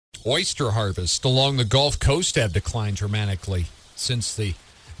Oyster harvest along the Gulf Coast have declined dramatically since the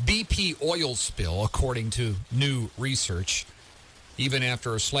BP oil spill, according to new research. Even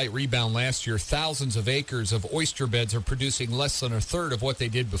after a slight rebound last year, thousands of acres of oyster beds are producing less than a third of what they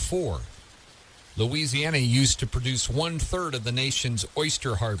did before. Louisiana used to produce 1/3 of the nation's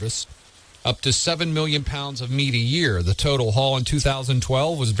oyster harvest, up to 7 million pounds of meat a year. The total haul in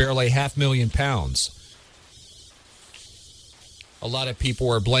 2012 was barely 500,000 pounds. A lot of people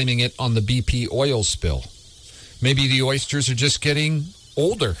are blaming it on the BP oil spill. Maybe the oysters are just getting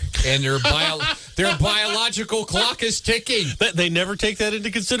older and their biological clock is ticking. They never take that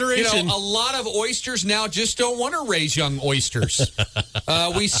into consideration. A lot of oysters now just don't want to raise young oysters.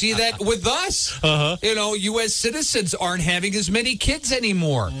 We see that with us. Uh-huh. U.S. citizens aren't having as many kids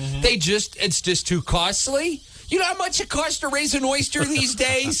anymore. Mm-hmm. It's just too costly. You know how much it costs to raise an oyster these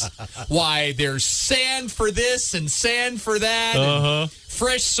days? Why, there's sand for this and sand for that. Uh-huh.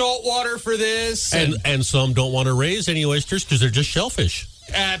 Fresh salt water for this. And some don't want to raise any oysters because they're just shellfish.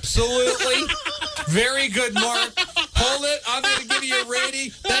 Absolutely. Very good, Mark. Hold it. I'm going to give you a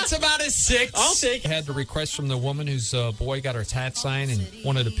rating. That's about a 6. I'll take it. I had the request from the woman whose boy got her hat signed and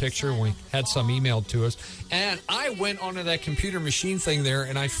wanted a picture. We had some emailed to us. And I went onto that computer machine thing there,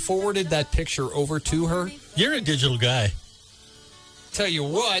 and I forwarded that picture over to her. You're a digital guy. Tell you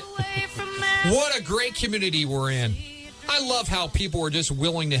what a great community we're in. I love how people are just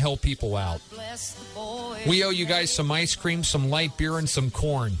willing to help people out. We owe you guys some ice cream, some light beer, and some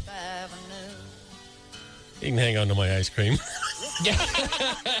corn. You can hang on to my ice cream. Yeah.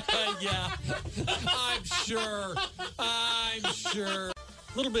 I'm sure. A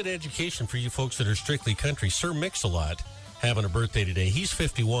little bit of education for you folks that are strictly country. Sir Mix-a-Lot having a birthday today. He's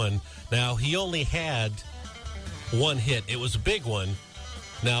 51. Now, he only had one hit. It was a big one.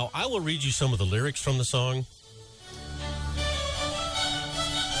 Now, I will read you some of the lyrics from the song.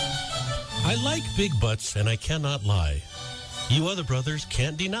 I like big butts, and I cannot lie. You other brothers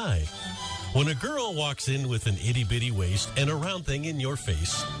can't deny. When a girl walks in with an itty-bitty waist and a round thing in your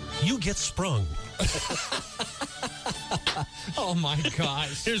face, you get sprung. Oh, my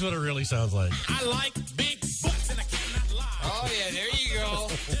gosh. Here's what it really sounds like. I like big butts, and I cannot lie. Oh, yeah, there you go.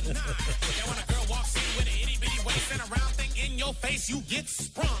 When a girl walks in with an itty-bitty waist and a round thing in your face, you get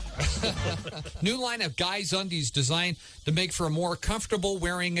sprung. New line of guys' undies designed to make for a more comfortable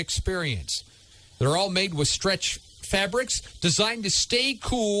wearing experience. They're all made with stretch fabrics designed to stay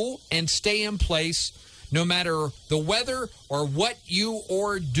cool and stay in place no matter the weather or what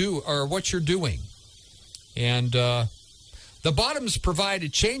you're doing. And the bottoms provide a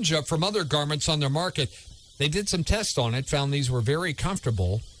change up from other garments on their market. They did some tests on it, found these were very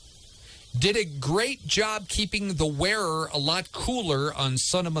comfortable. Did a great job keeping the wearer a lot cooler on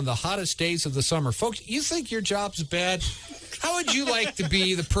some of the hottest days of the summer. Folks, you think your job's bad? How would you like to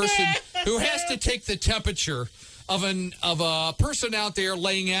be the person who has to take the temperature of a person out there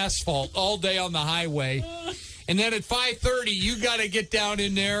laying asphalt all day on the highway, and then at 5:30 you got to get down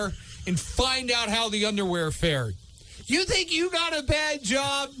in there and find out how the underwear fared? You think you got a bad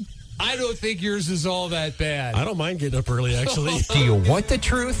job? I don't think yours is all that bad. I don't mind getting up early, actually. Do you want the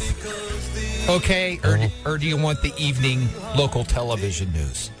truth? Okay, or do you want the evening local television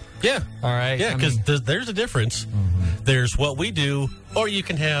news? Yeah. All right. Yeah, because there's a difference. Mm-hmm. There's what we do, or you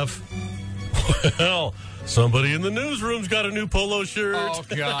can have, well, somebody in the newsroom's got a new polo shirt. Oh,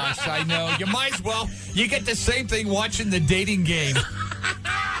 gosh, I know. You might as well. You get the same thing watching the dating game.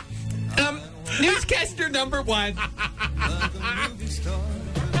 Newscaster number 1.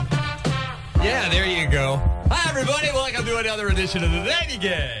 Yeah, there you go. Hi, everybody. Welcome to another edition of the Dating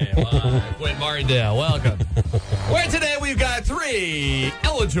Game. With Martindale. Welcome. Where today we've got 3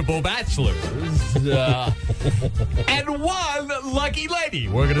 eligible bachelors and 1 lucky lady.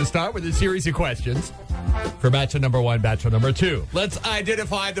 We're going to start with a series of questions for bachelor number 1, bachelor number 2. Let's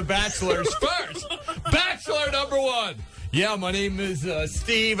identify the bachelors first. Bachelor number 1. Yeah, my name is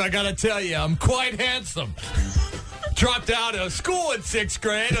Steve. I got to tell you, I'm quite handsome. Dropped out of school in 6th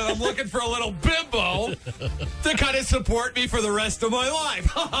grade, and I'm looking for a little bimbo to kind of support me for the rest of my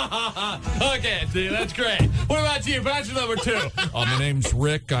life. Okay, see, that's great. What about you, bachelor number 2? My name's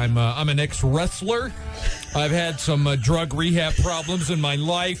Rick. I'm an ex-wrestler. I've had some drug rehab problems in my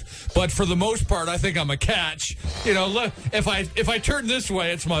life, but for the most part, I think I'm a catch. You know, look, if I turn this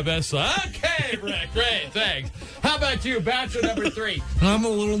way, it's my best side. Okay, Rick, great, thanks. How about you, bachelor number 3? I'm a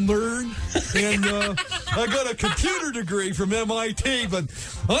little nerd, and I got a computer degree from MIT, but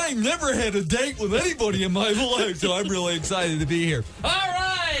I never had a date with anybody in my life, so I'm really excited to be here. All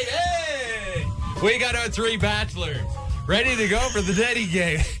right, hey! We got our 3 bachelors ready to go for the dating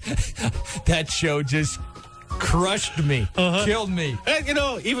game. That show just crushed me, killed me. And,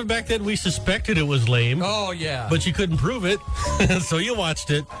 even back then we suspected it was lame. Oh, yeah. But you couldn't prove it, so you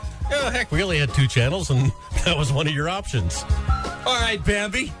watched it. Heck, we only had 2 channels, and that was one of your options. All right,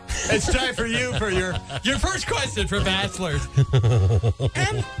 Bambi. It's time for you for your first question for Bachelors.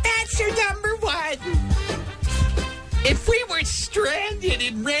 Bachelor number 1. If we were stranded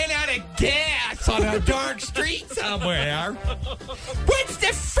and ran out of gas on a dark street somewhere, what's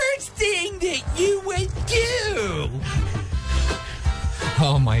the first thing that you would do?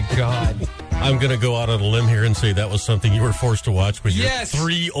 Oh, my God. I'm going to go out on a limb here and say that was something you were forced to watch with your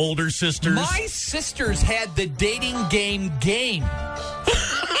 3 older sisters. My sisters had the dating game.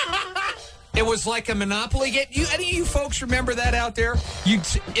 It was like a Monopoly game. Any of you folks remember that out there?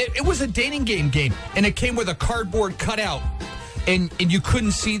 It was a dating game, and it came with a cardboard cutout, and you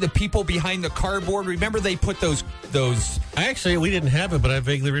couldn't see the people behind the cardboard. Remember they put those? Actually, we didn't have it, but I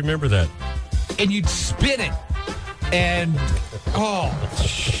vaguely remember that. And you'd spin it, and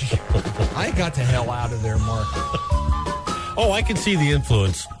I got the hell out of there, Mark. Oh, I can see the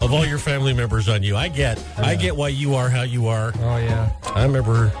influence of all your family members on you. I get why you are how you are. Oh, yeah. I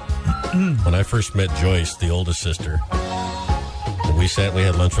remember when I first met Joyce, the oldest sister. And we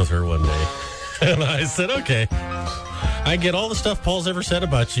had lunch with her one day. And I said, okay, I get all the stuff Paul's ever said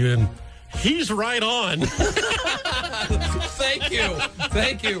about you, and he's right on.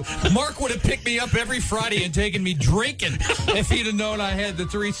 Thank you. Mark would have picked me up every Friday and taken me drinking if he'd have known I had the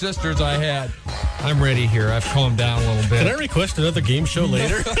 3 sisters I had. I'm ready here. I've calmed down a little bit. Can I request another game show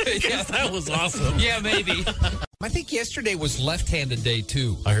later? Yeah. That was awesome. Yeah, maybe. I think yesterday was left-handed day,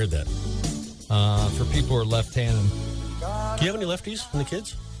 too. I heard that. For people who are left-handed. Do you have any lefties in the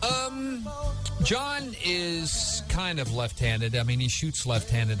kids? John is kind of left-handed. I mean, he shoots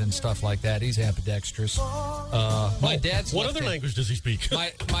left-handed and stuff like that. He's ambidextrous. My dad's What other language does he speak?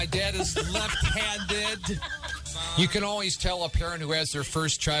 My dad is left-handed. You can always tell a parent who has their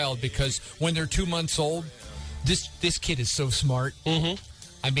first child because when they're 2 months old, this kid is so smart. Mm-hmm.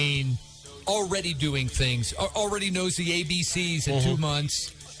 I mean, already doing things. Already knows the ABCs in 2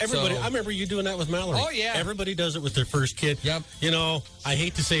 months. Everybody, I remember you doing that with Mallory. Oh, yeah. Everybody does it with their first kid. Yep. I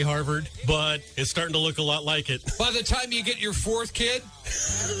hate to say Harvard, but it's starting to look a lot like it. By the time you get your 4th kid,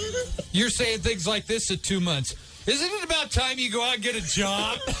 you're saying things like this at 2 months. Isn't it about time you go out and get a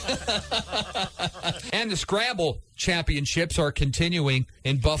job? And the Scrabble championships are continuing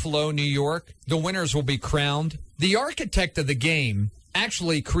in Buffalo, New York. The winners will be crowned. The architect of the game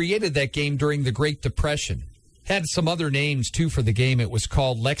actually created that game during the Great Depression. Had some other names, too, for the game. It was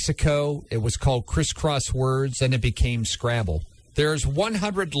called Lexico. It was called Crisscross Words, and it became Scrabble. There's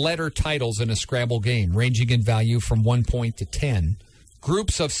 100-letter titles in a Scrabble game, ranging in value from 1 point to 10.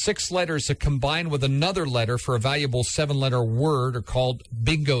 Groups of 6 letters that combine with another letter for a valuable 7-letter word are called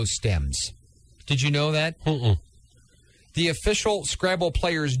bingo stems. Did you know that? Mm-mm. The official Scrabble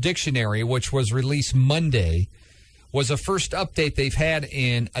Players Dictionary, which was released Monday, was the first update they've had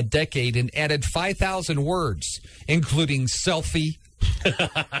in a decade and added 5,000 words, including selfie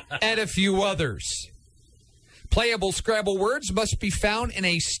and a few others. Playable Scrabble words must be found in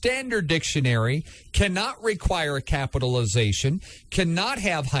a standard dictionary, cannot require a capitalization, cannot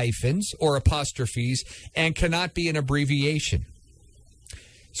have hyphens or apostrophes, and cannot be an abbreviation.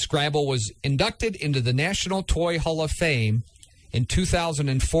 Scrabble was inducted into the National Toy Hall of Fame in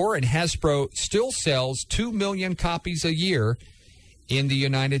 2004, and Hasbro still sells 2 million copies a year in the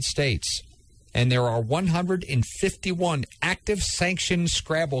United States. And there are 151 active sanctioned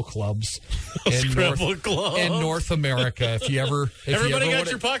Scrabble clubs in North America. If you ever got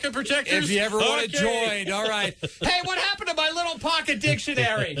your pocket protectors? If you ever want to join, all right. Hey, what happened to my little pocket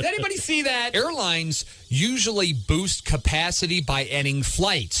dictionary? Did anybody see that? Airlines usually boost capacity by adding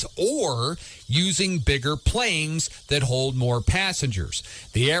flights or using bigger planes that hold more passengers.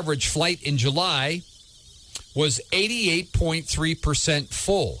 The average flight in July was 88.3%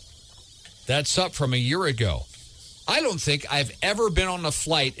 full. That's up from a year ago. I don't think I've ever been on a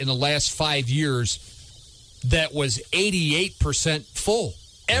flight in the last 5 years that was 88% full.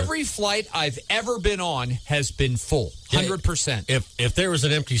 Every flight I've ever been on has been full, 100%. If there was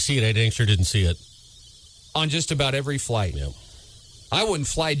an empty seat, I dang sure didn't see it. On just about every flight. Yep. I wouldn't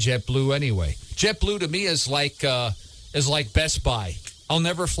fly JetBlue anyway. JetBlue to me is like Best Buy. I'll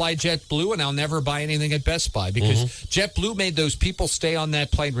never fly JetBlue, and I'll never buy anything at Best Buy because JetBlue made those people stay on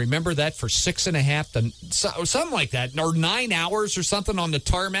that plane. Remember that for 6.5 something like that, or 9 hours or something on the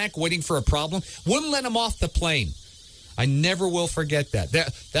tarmac waiting for a problem. Wouldn't let them off the plane. I never will forget that.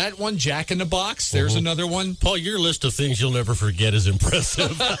 That one, Jack in the Box. There's another one. Paul, your list of things you'll never forget is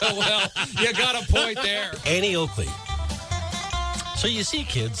impressive. Well, you got a point there. Annie Oakley. So you see,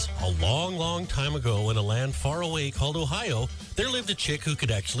 kids, a long, long time ago in a land far away called Ohio, there lived a chick who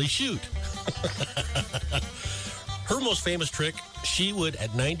could actually shoot. Her most famous trick, she would,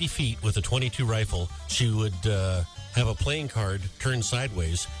 at 90 feet with a .22 rifle, she would have a playing card turned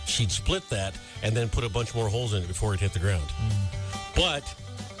sideways. She'd split that and then put a bunch more holes in it before it hit the ground. But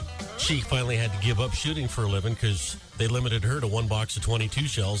she finally had to give up shooting for a living because they limited her to one box of 22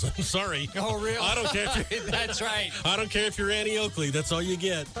 shells. I'm sorry. Oh, really? I don't care. That's right. I don't care if you're Annie Oakley. That's all you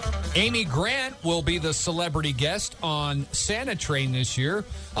get. Amy Grant will be the celebrity guest on Santa Train this year.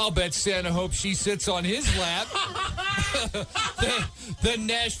 I'll bet Santa hopes she sits on his lap. The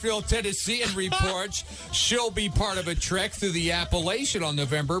Nashville, Tennessean reports she'll be part of a trek through the Appalachian on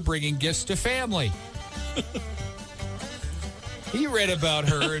November, bringing gifts to family. He read about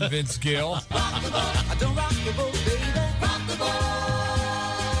her and Vince Gill. I don't rock the boat, baby. Rock the boat.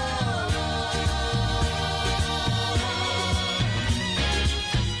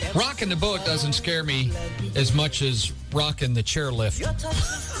 Rocking the boat doesn't scare me as much as rocking the chairlift.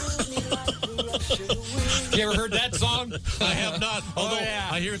 You ever heard that song? I have not, although yeah.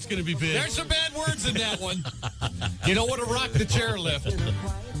 I hear it's going to be big. There's some bad words in that one. You don't want to rock the chairlift.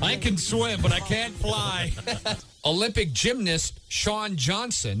 I can swim, but I can't fly. Olympic gymnast Shawn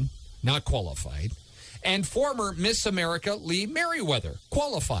Johnson, not qualified, and former Miss America Lee Merriweather,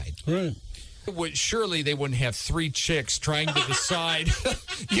 qualified. Right. Surely they wouldn't have three chicks trying to decide, who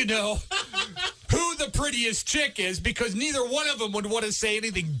the prettiest chick is, because neither one of them would want to say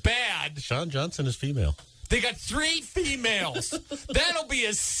anything bad. Shawn Johnson is female. They got 3 females. That'll be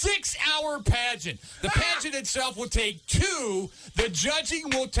a 6-hour pageant. The pageant itself will take 2. The judging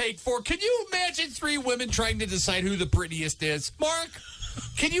will take 4. Can you imagine 3 women trying to decide who the prettiest is? Mark,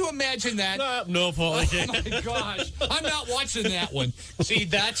 can you imagine that? No, Paul. I Oh, can't. my gosh. I'm not watching that one. See,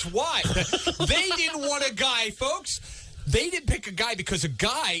 that's why. They didn't want a guy, folks. They didn't pick a guy because a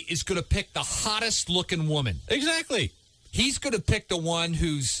guy is going to pick the hottest looking woman. Exactly. He's going to pick the one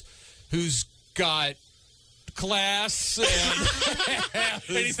who's got class and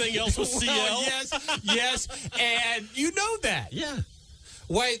Anything else with CL? Well, yes, and you know that. Yeah.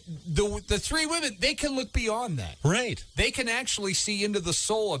 Why the 3 women, they can look beyond that. Right. They can actually see into the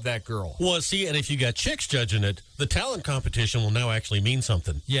soul of that girl. Well, see, and if you got chicks judging it, the talent competition will now actually mean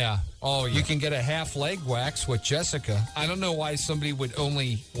something. Yeah. Oh, you can get a half leg wax with Jessica. I don't know why somebody would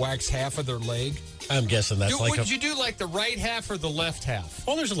only wax half of their leg. I'm guessing that's Would you do like the right half or the left half?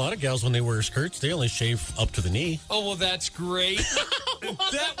 Well, there's a lot of gals when they wear skirts, they only shave up to the knee. Oh, well, that's great.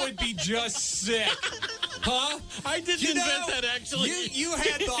 That would be just sick. Huh? I didn't invent that, actually. You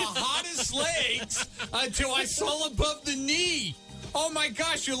had the hottest legs until I saw above the knee. Oh, my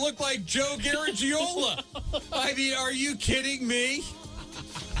gosh, you look like Joe Garagiola. I mean, are you kidding me?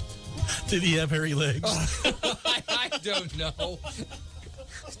 Did he have hairy legs? I don't know.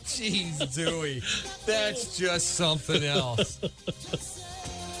 Jeez, Dewey. That's just something else.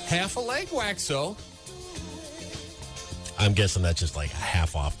 Half a leg wax, though. I'm guessing that's just like a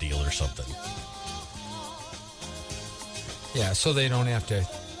half-off deal or something. Yeah, so they don't have to.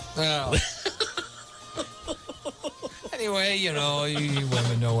 Well. Anyway, you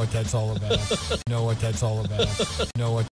women know what that's all about. Know what that's all about. Know what.